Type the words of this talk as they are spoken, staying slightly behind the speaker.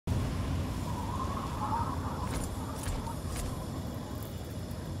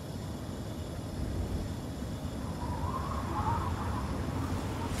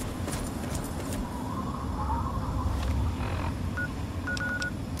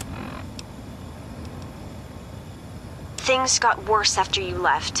Things got worse after you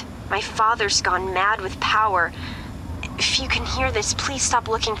left. My father's gone mad with power. If you can hear this, please stop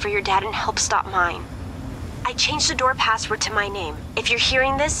looking for your dad and help stop mine. I changed the door password to my name. If you're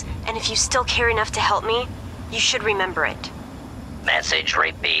hearing this, and if you still care enough to help me, you should remember it. Message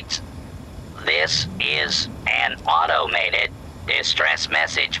repeats. This is an automated distress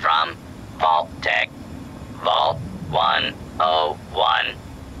message from Vault-Tec. Vault 101.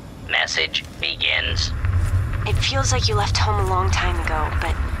 Message begins. It feels like you left home a long time ago,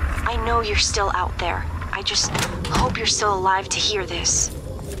 but I know you're still out there. I just hope you're still alive to hear this.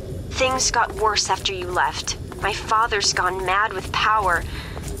 Things got worse after you left. My father's gone mad with power.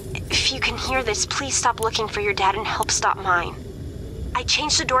 If you can hear this, please stop looking for your dad and help stop mine. I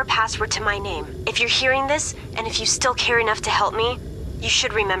changed the door password to my name. If you're hearing this, and if you still care enough to help me, you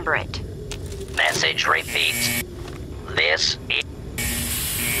should remember it. Message repeats. This is...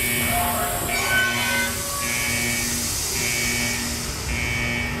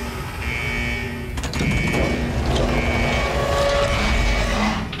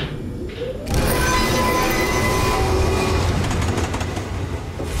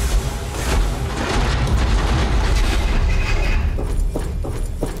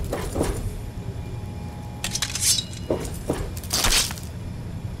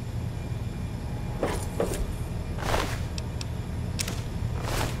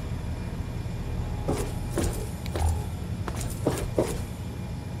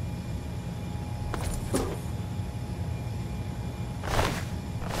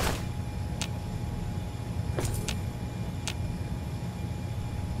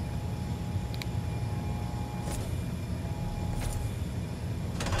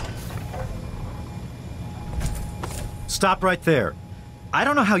 Stop right there. I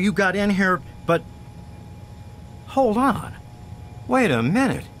don't know how you got in here, but... Hold on. Wait a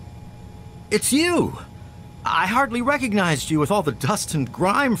minute. It's you! I hardly recognized you with all the dust and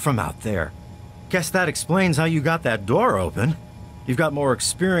grime from out there. Guess that explains how you got that door open. You've got more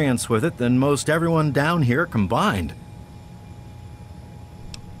experience with it than most everyone down here combined.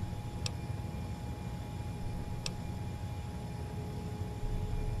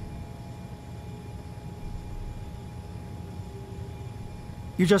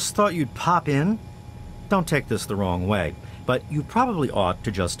 You just thought you'd pop in? Don't take this the wrong way, but you probably ought to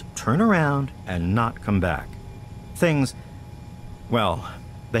just turn around and not come back. Things, well,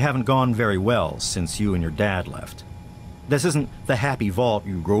 they haven't gone very well since you and your dad left. This isn't the happy vault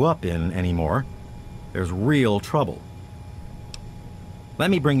you grew up in anymore. There's real trouble.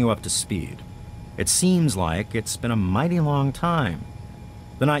 Let me bring you up to speed. It seems like it's been a mighty long time.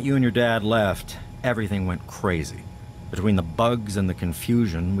 The night you and your dad left, everything went crazy. Between the bugs and the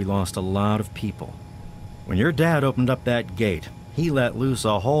confusion, we lost a lot of people. When your dad opened up that gate, he let loose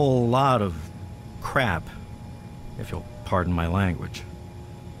a whole lot of crap, if you'll pardon my language.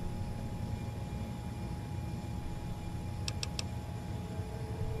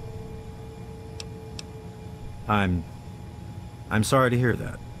 I'm sorry to hear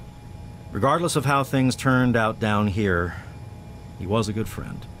that. Regardless of how things turned out down here, he was a good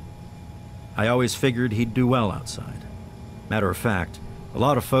friend. I always figured he'd do well outside. Matter of fact, a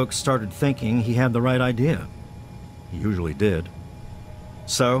lot of folks started thinking he had the right idea. He usually did.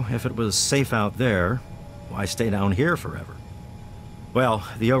 So, if it was safe out there, why stay down here forever? Well,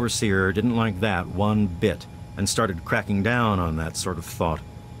 the Overseer didn't like that one bit and started cracking down on that sort of thought.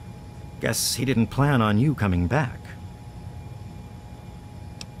 Guess he didn't plan on you coming back.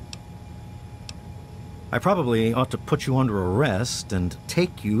 I probably ought to put you under arrest and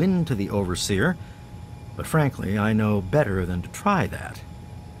take you into the Overseer, but frankly, I know better than to try that.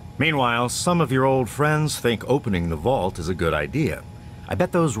 Meanwhile, some of your old friends think opening the vault is a good idea. I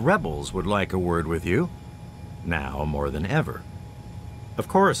bet those rebels would like a word with you, now more than ever. Of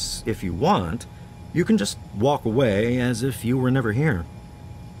course, if you want, you can just walk away as if you were never here.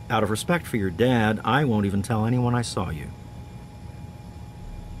 Out of respect for your dad, I won't even tell anyone I saw you.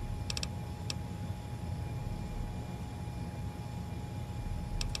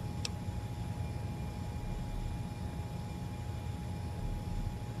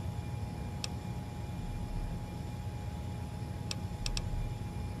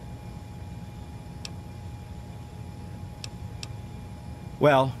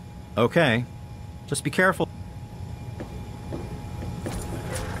 Well, okay. Just be careful.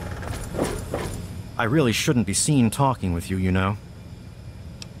 I really shouldn't be seen talking with you, you know.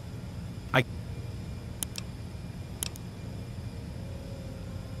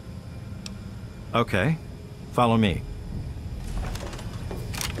 Okay, follow me.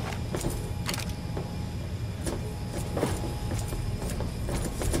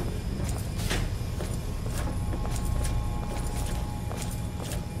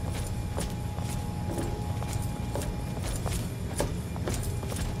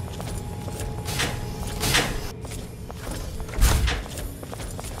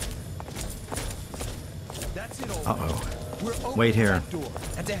 Uh-oh. Wait here.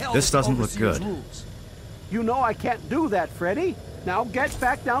 This doesn't look good. You know I can't do that, Freddy. Now get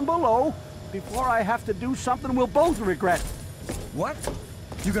back down below before I have to do something we'll both regret. What?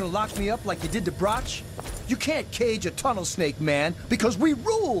 You gonna lock me up like you did to Broch? You can't cage a tunnel snake, man, because we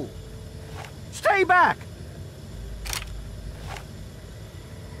rule! Stay back!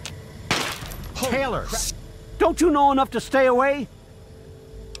 Taylor! Don't you know enough to stay away?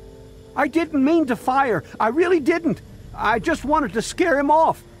 I didn't mean to fire. I really didn't. I just wanted to scare him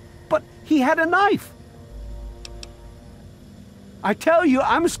off. But he had a knife. I tell you,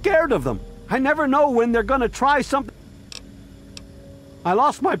 I'm scared of them. I never know when they're gonna try something. I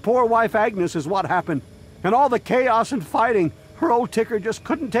lost my poor wife Agnes is what happened. And all the chaos and fighting, her old ticker just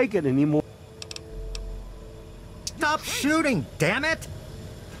couldn't take it anymore. Stop shooting, damn it!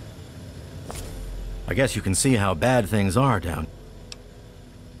 I guess you can see how bad things are down.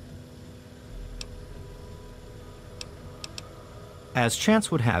 As chance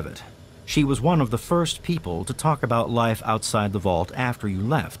would have it, she was one of the first people to talk about life outside the vault after you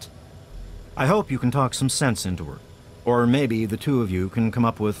left. I hope you can talk some sense into her. Or maybe the two of you can come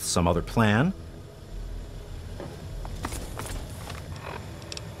up with some other plan.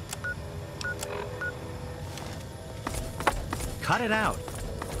 Cut it out.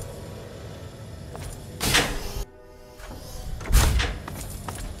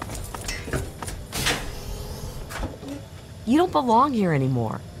 You don't belong here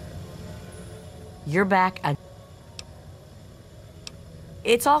anymore. You're back and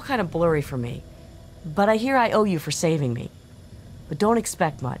it's all kind of blurry for me, but I hear I owe you for saving me. But don't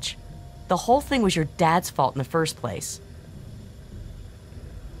expect much. The whole thing was your dad's fault in the first place.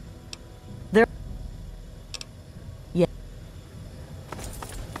 Yeah.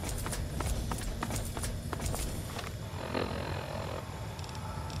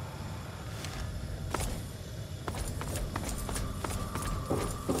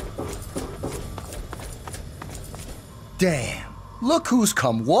 Damn, look who's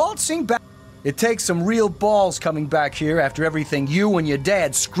come waltzing back. It takes some real balls coming back here after everything you and your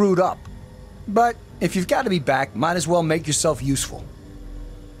dad screwed up. But if you've got to be back, might as well make yourself useful.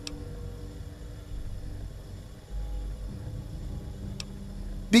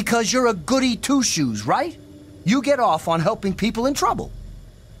 Because you're a goody two-shoes, right? You get off on helping people in trouble.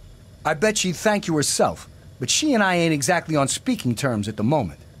 I bet she'd thank you herself, but she and I ain't exactly on speaking terms at the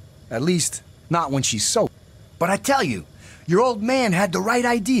moment. At least, not when she's sober. But I tell you, your old man had the right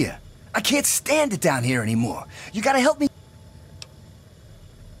idea. I can't stand it down here anymore. You gotta help me.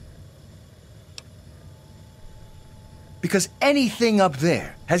 Because anything up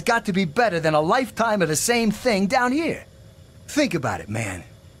there has got to be better than a lifetime of the same thing down here. Think about it, man.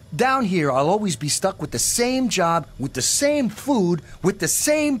 Down here, I'll always be stuck with the same job, with the same food, with the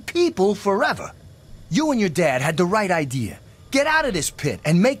same people forever. You and your dad had the right idea. Get out of this pit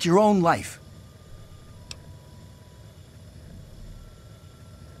and make your own life.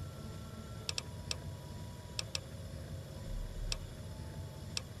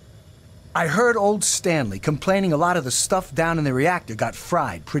 I heard old Stanley complaining a lot of the stuff down in the reactor got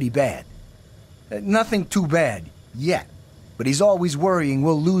fried pretty bad. Nothing too bad, yet. But he's always worrying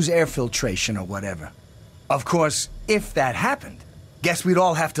we'll lose air filtration or whatever. Of course, if that happened, guess we'd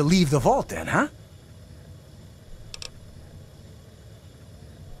all have to leave the vault then, huh?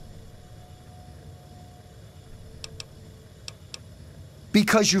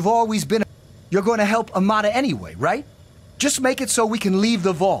 Because you've always been... You're going to help Amata anyway, right? Just make it so we can leave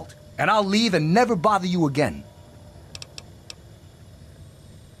the vault. And I'll leave and never bother you again.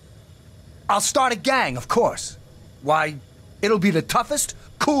 I'll start a gang, of course. Why, it'll be the toughest,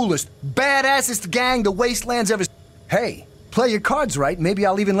 coolest, badassest gang the Wasteland's ever... Hey, play your cards right, maybe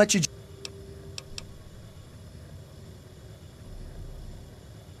I'll even let you...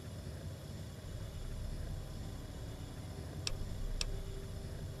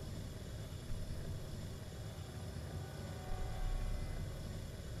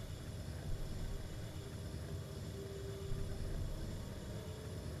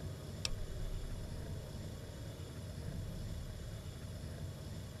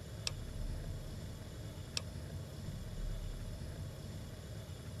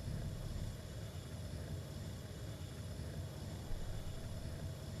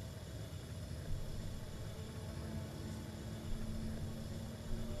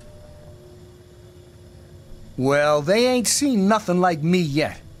 Well, they ain't seen nothing like me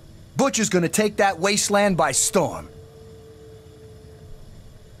yet. Butcher's gonna take that wasteland by storm.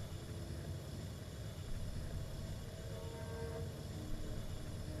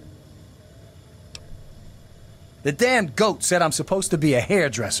 The damn goat said I'm supposed to be a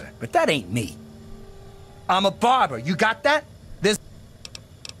hairdresser, but that ain't me. I'm a barber. You got that?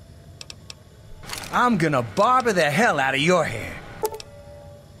 I'm gonna barber the hell out of your hair.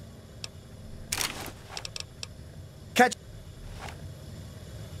 Catch.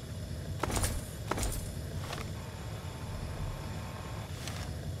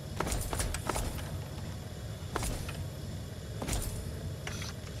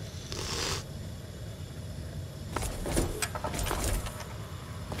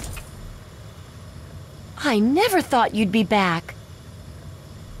 I never thought you'd be back.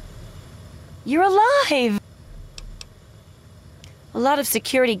 You're alive! A lot of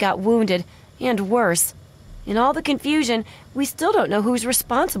security got wounded, and worse. In all the confusion, we still don't know who's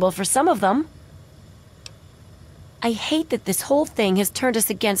responsible for some of them. I hate that this whole thing has turned us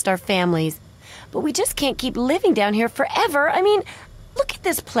against our families. But we just can't keep living down here forever. I mean, look at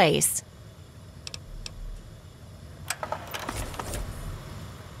this place.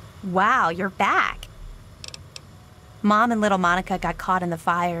 Wow, you're back. Mom and little Monica got caught in the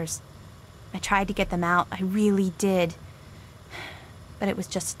fires. I tried to get them out, I really did. But it was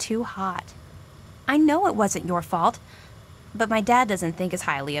just too hot. I know it wasn't your fault, but my dad doesn't think as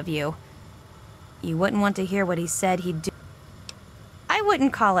highly of you. You wouldn't want to hear what he said he'd do. I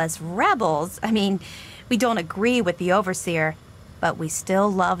wouldn't call us rebels. I mean, we don't agree with the overseer, but we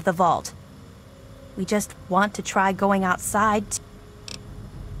still love the vault. We just want to try going outside.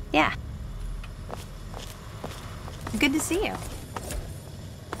 Yeah. Good to see you.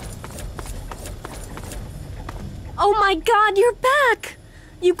 Oh my God, you're back!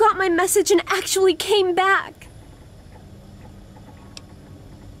 You got my message and actually came back.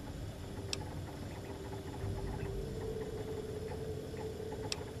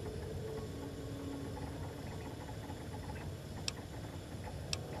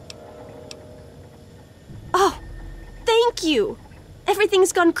 Oh, thank you!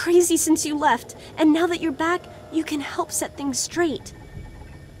 Everything's gone crazy since you left, and now that you're back, you can help set things straight.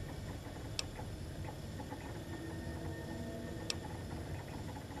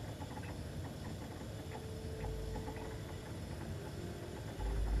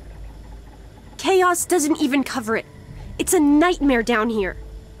 Chaos doesn't even cover it. It's a nightmare down here.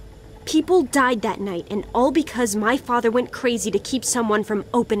 People died that night, and all because my father went crazy to keep someone from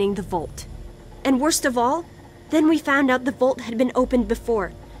opening the vault. And worst of all, then we found out the vault had been opened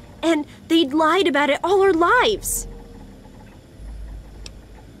before, and they'd lied about it all our lives.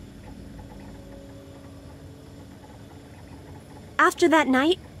 After that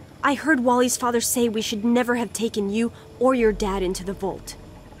night, I heard Wally's father say we should never have taken you or your dad into the vault.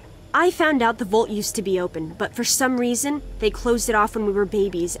 I found out the vault used to be open, but for some reason, they closed it off when we were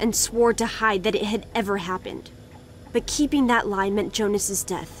babies and swore to hide that it had ever happened. But keeping that lie meant Jonas's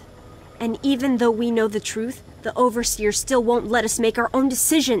death. And even though we know the truth, the Overseer still won't let us make our own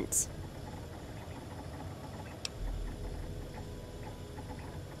decisions.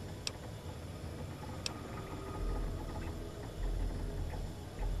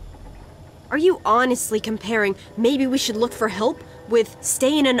 Are you honestly comparing maybe we should look for help with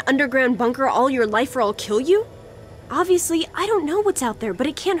stay in an underground bunker all your life or I'll kill you? Obviously, I don't know what's out there, but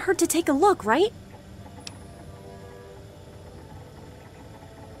it can't hurt to take a look, right?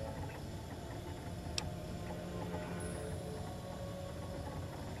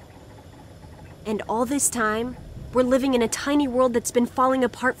 And all this time, we're living in a tiny world that's been falling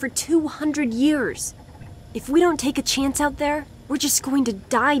apart for 200 years. If we don't take a chance out there, we're just going to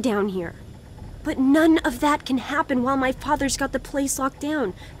die down here. But none of that can happen while my father's got the place locked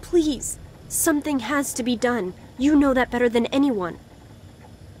down. Please, something has to be done. You know that better than anyone.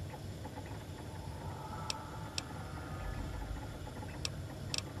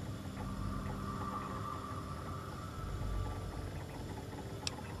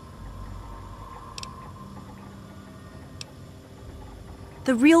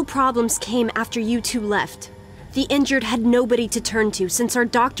 The real problems came after you two left. The injured had nobody to turn to since our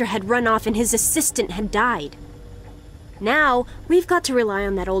doctor had run off and his assistant had died. Now, we've got to rely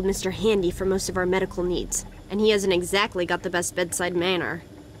on that old Mr. Handy for most of our medical needs, and he hasn't exactly got the best bedside manner.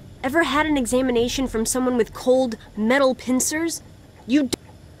 Ever had an examination from someone with cold, metal pincers?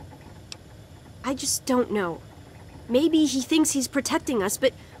 I just don't know. Maybe he thinks he's protecting us,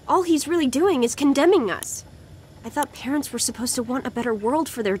 but all he's really doing is condemning us. I thought parents were supposed to want a better world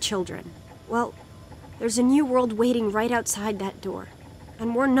for their children. Well, there's a new world waiting right outside that door,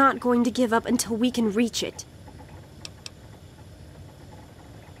 and we're not going to give up until we can reach it.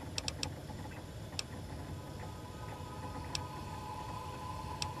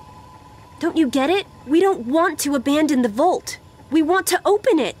 Don't you get it? We don't want to abandon the vault. We want to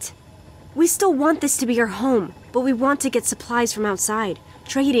open it. We still want this to be our home, but we want to get supplies from outside.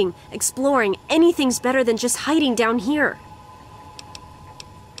 trading, exploring. Anything's better than just hiding down here.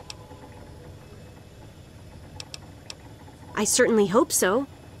 I certainly hope so.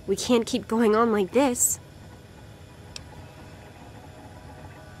 We can't keep going on like this.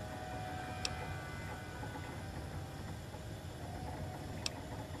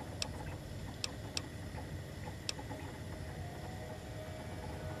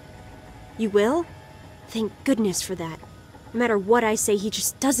 You will? Thank goodness for that. No matter what I say, he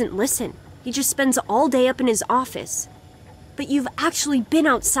just doesn't listen. He just spends all day up in his office. But you've actually been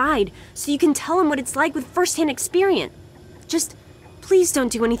outside, so you can tell him what it's like with first-hand experience. Just, please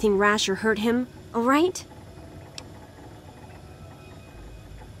don't do anything rash or hurt him, all right?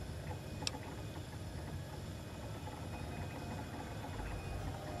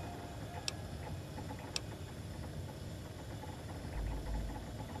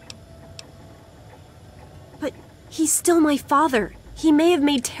 But he's still my father. He may have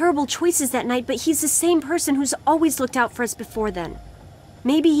made terrible choices that night, but he's the same person who's always looked out for us before then.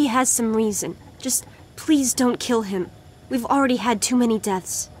 Maybe he has some reason. Just, please don't kill him. We've already had too many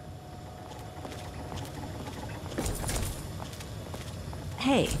deaths.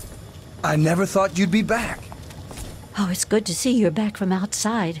 Hey. I never thought you'd be back. Oh, it's good to see you're back from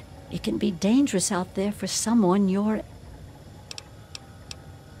outside. It can be dangerous out there for someone your...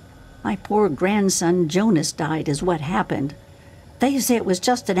 My poor grandson Jonas died is what happened. They say it was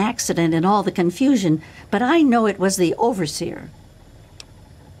just an accident in all the confusion, but I know it was the overseer.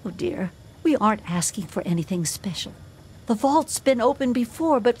 Oh dear, we aren't asking for anything special. The vault's been open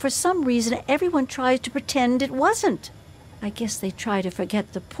before, but for some reason everyone tries to pretend it wasn't. I guess they try to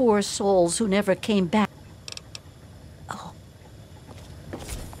forget the poor souls who never came back. Oh.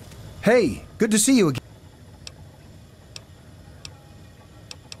 Hey, good to see you again.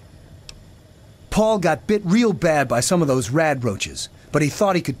 Paul got bit real bad by some of those rad roaches, but he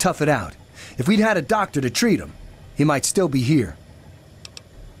thought he could tough it out. If we'd had a doctor to treat him, he might still be here.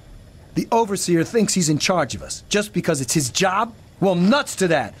 The overseer thinks he's in charge of us, just because it's his job? Well, nuts to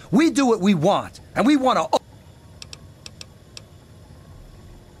that! We do what we want, and we want to...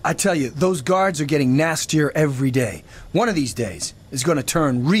 I tell you, those guards are getting nastier every day. One of these days is going to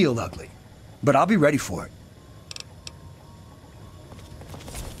turn real ugly. But I'll be ready for it.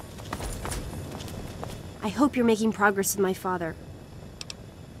 I hope you're making progress with my father.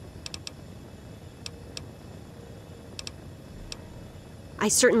 I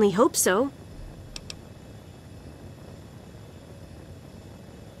certainly hope so.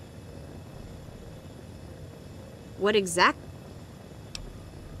 What exactly?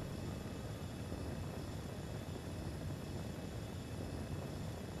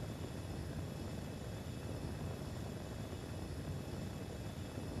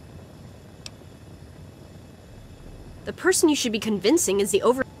 The person you should be convincing is the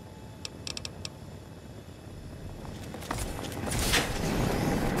over...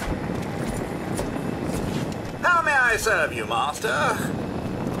 How may I serve you, Master?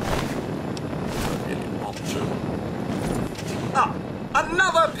 Really want to. Ah,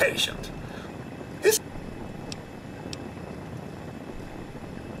 another patient.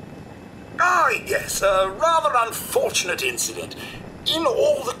 Yes, a rather unfortunate incident. In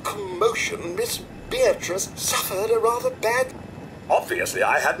all the commotion, Miss Beatrice suffered a rather bad... Obviously,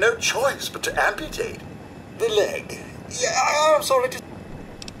 I had no choice but to amputate the leg. Yeah, I'm sorry to...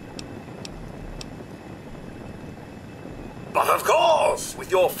 But of course,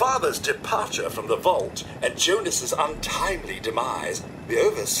 with your father's departure from the vault and Jonas's untimely demise, the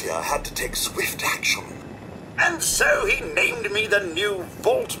Overseer had to take swift action. And so he named me the new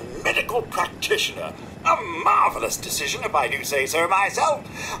Vault Medical Practitioner. A marvelous decision, if I do say so myself.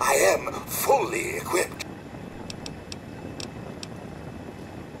 I am fully equipped.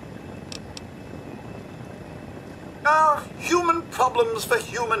 Human problems for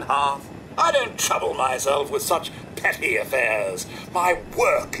human hearth. I don't trouble myself with such petty affairs. My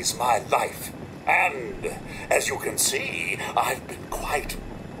work is my life. And, as you can see, I've been quite...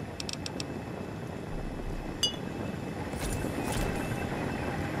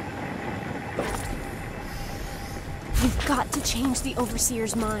 You've got to change the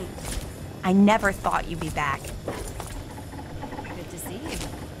Overseer's mind. I never thought you'd be back. Good to see you.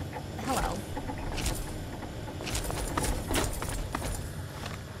 Hello.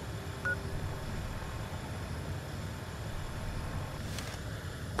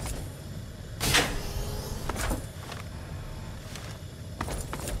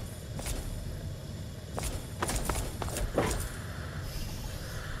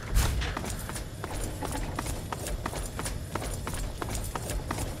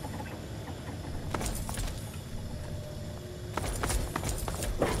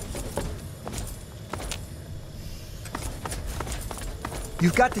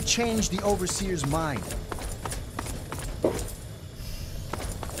 You've got to change the Overseer's mind.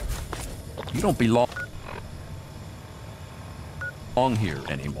 You don't belong here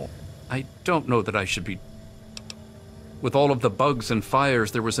anymore. I don't know that I should be... With all of the bugs and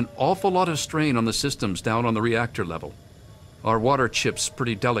fires, there was an awful lot of strain on the systems down on the reactor level. Our water chip's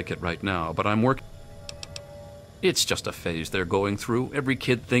pretty delicate right now, but I'm working... It's just a phase they're going through. Every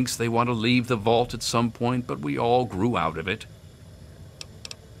kid thinks they want to leave the vault at some point, but we all grew out of it.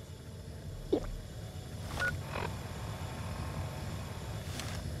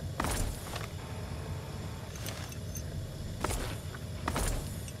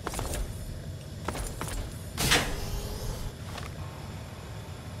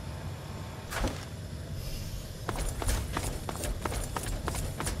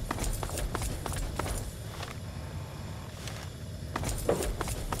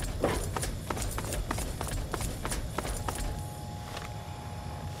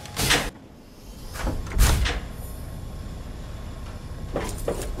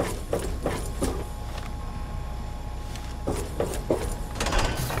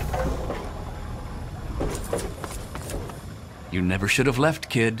 You never should have left,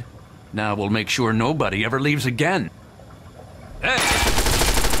 kid. Now we'll make sure nobody ever leaves again. Hey!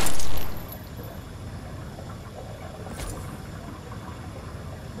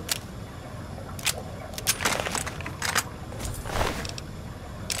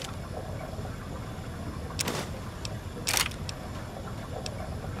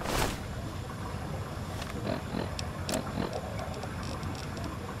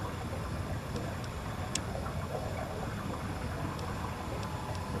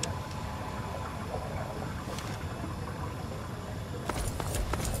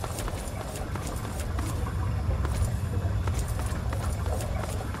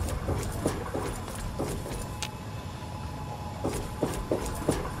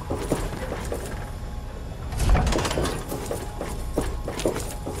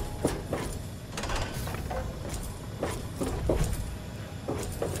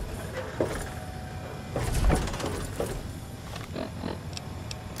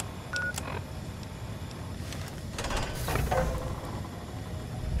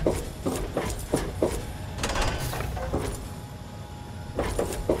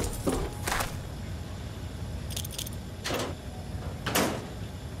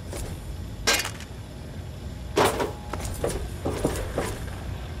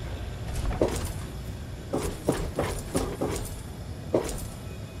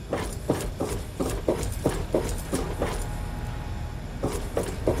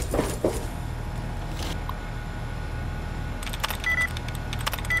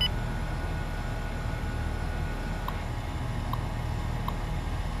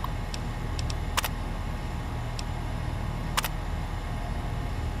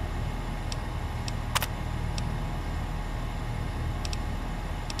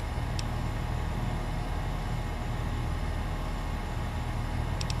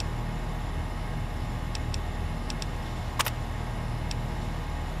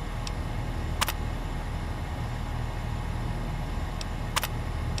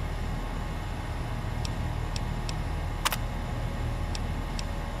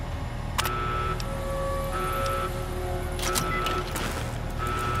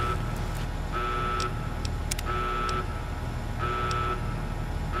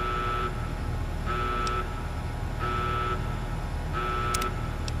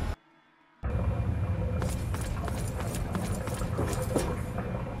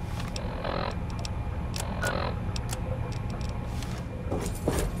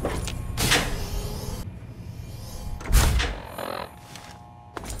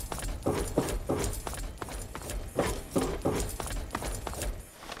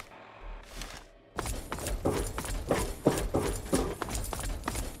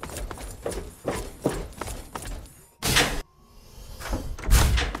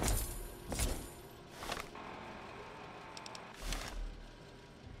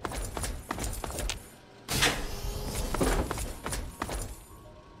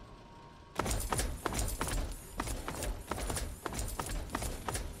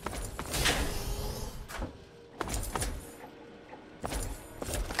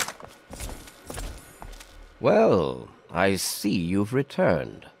 Well, I see you've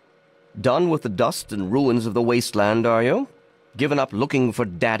returned. Done with the dust and ruins of the wasteland, are you? Given up looking for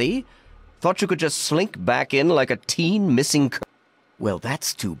Daddy? Thought you could just slink back in like a teen missing Well,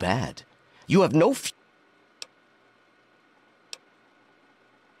 that's too bad. You have no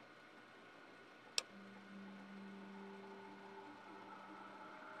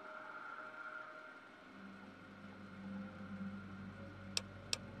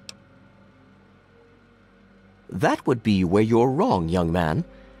That would be where you're wrong, young man.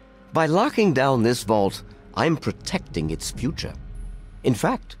 By locking down this vault, I'm protecting its future. In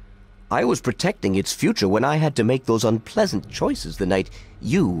fact, I was protecting its future when I had to make those unpleasant choices the night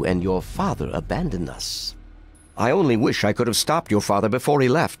you and your father abandoned us. I only wish I could have stopped your father before he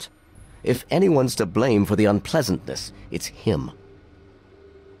left. If anyone's to blame for the unpleasantness, it's him.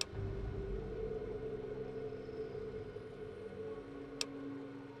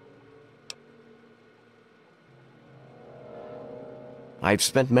 I've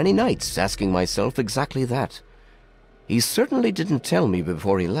spent many nights asking myself exactly that. He certainly didn't tell me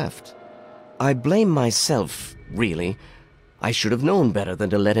before he left. I blame myself, really. I should have known better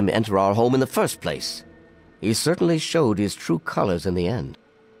than to let him enter our home in the first place. He certainly showed his true colors in the end.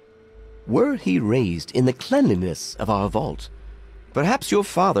 Were he raised in the cleanliness of our vault, perhaps your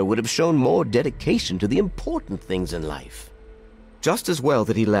father would have shown more dedication to the important things in life. Just as well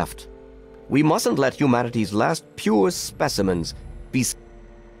that he left. We mustn't let humanity's last pure specimens be...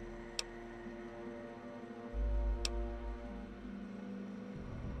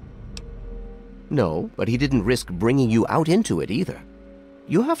 No, but he didn't risk bringing you out into it either.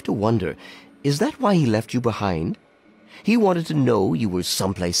 You have to wonder, is that why he left you behind? He wanted to know you were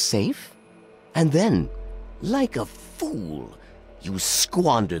someplace safe? And then, like a fool, you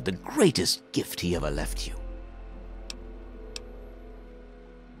squandered the greatest gift he ever left you.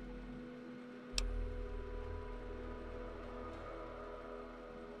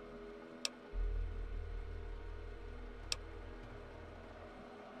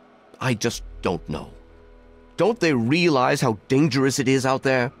 I just don't know. Don't they realize how dangerous it is out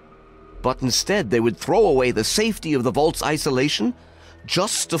there? But instead they would throw away the safety of the vault's isolation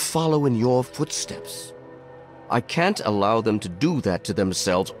just to follow in your footsteps. I can't allow them to do that to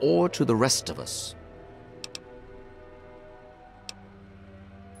themselves or to the rest of us.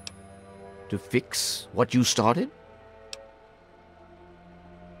 To fix what you started?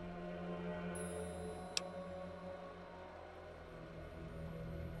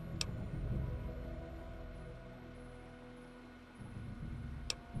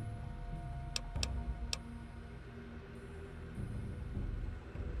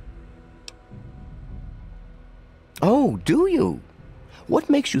 Oh, do you? What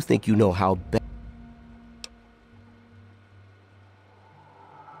makes you think you know how bad...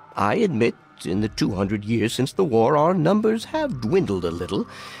 I admit, in the 200 years since the war, our numbers have dwindled a little,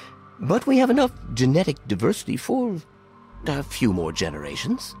 but we have enough genetic diversity for a few more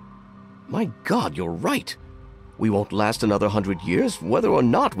generations. My God, you're right. We won't last another 100 years, whether or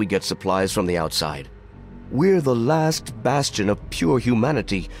not we get supplies from the outside. We're the last bastion of pure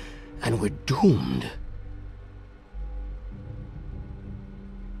humanity, and we're doomed.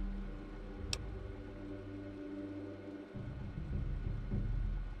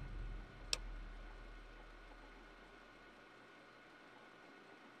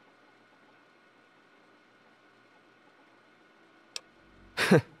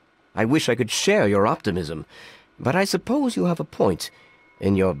 I wish I could share your optimism, but I suppose you have a point,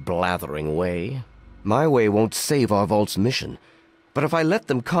 in your blathering way. My way won't save our vault's mission, but if I let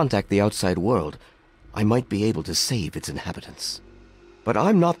them contact the outside world, I might be able to save its inhabitants. But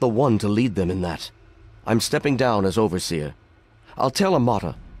I'm not the one to lead them in that. I'm stepping down as overseer. I'll tell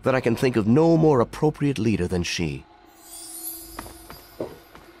Amata that I can think of no more appropriate leader than she.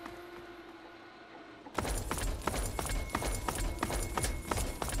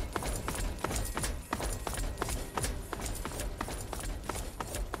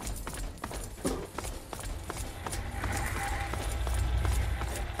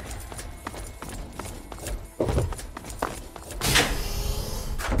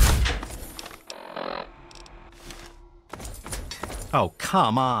 Oh,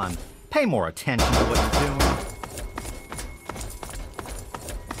 come on. Pay more attention to what you're doing.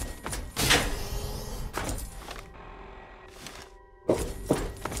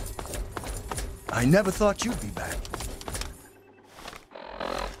 I never thought you'd be back.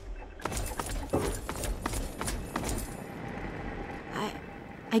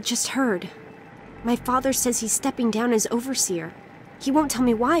 I just heard. My father says he's stepping down as overseer. He won't tell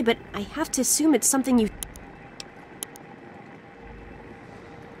me why, but I have to assume it's something you...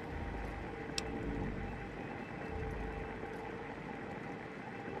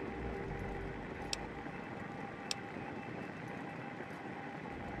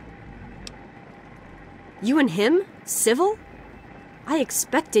 You and him? Civil? I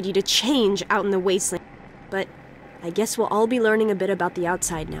expected you to change out in the wasteland, but I guess we'll all be learning a bit about the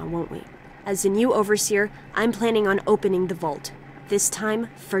outside now, won't we? As the new overseer, I'm planning on opening the vault. This time,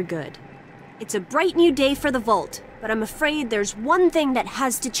 for good. It's a bright new day for the vault, but I'm afraid there's one thing that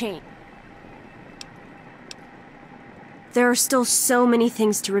has to change. There are still so many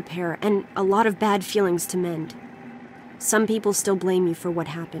things to repair and a lot of bad feelings to mend. Some people still blame you for what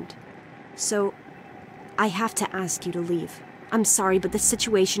happened. So, I have to ask you to leave. I'm sorry, but the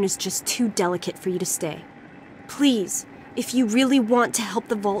situation is just too delicate for you to stay. Please, if you really want to help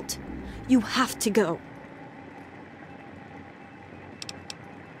the Vault, you have to go.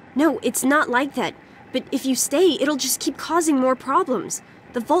 No, it's not like that. But if you stay, it'll just keep causing more problems.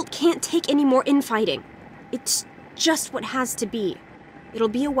 The Vault can't take any more infighting. It's just what has to be. It'll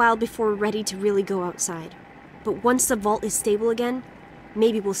be a while before we're ready to really go outside. But once the Vault is stable again,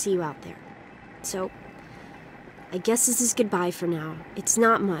 maybe we'll see you out there. So, I guess this is goodbye for now. It's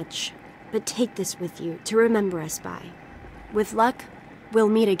not much, but take this with you to remember us by. With luck, we'll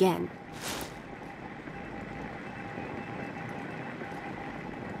meet again.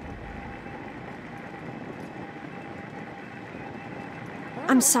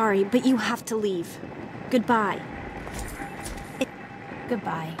 I'm sorry, but you have to leave. Goodbye.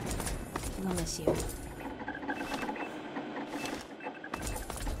 Goodbye. We'll miss you.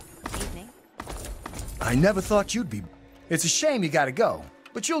 Evening. I never thought you'd be... It's a shame you gotta go,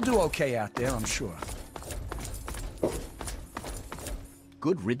 but you'll do okay out there, I'm sure.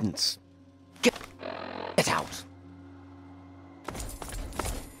 Good riddance. Get out.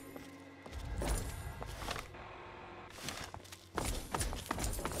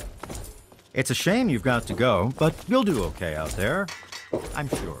 It's a shame you've got to go, but you'll do okay out there, I'm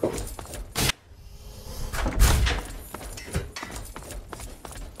sure.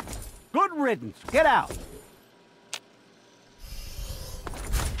 Good riddance. Get out.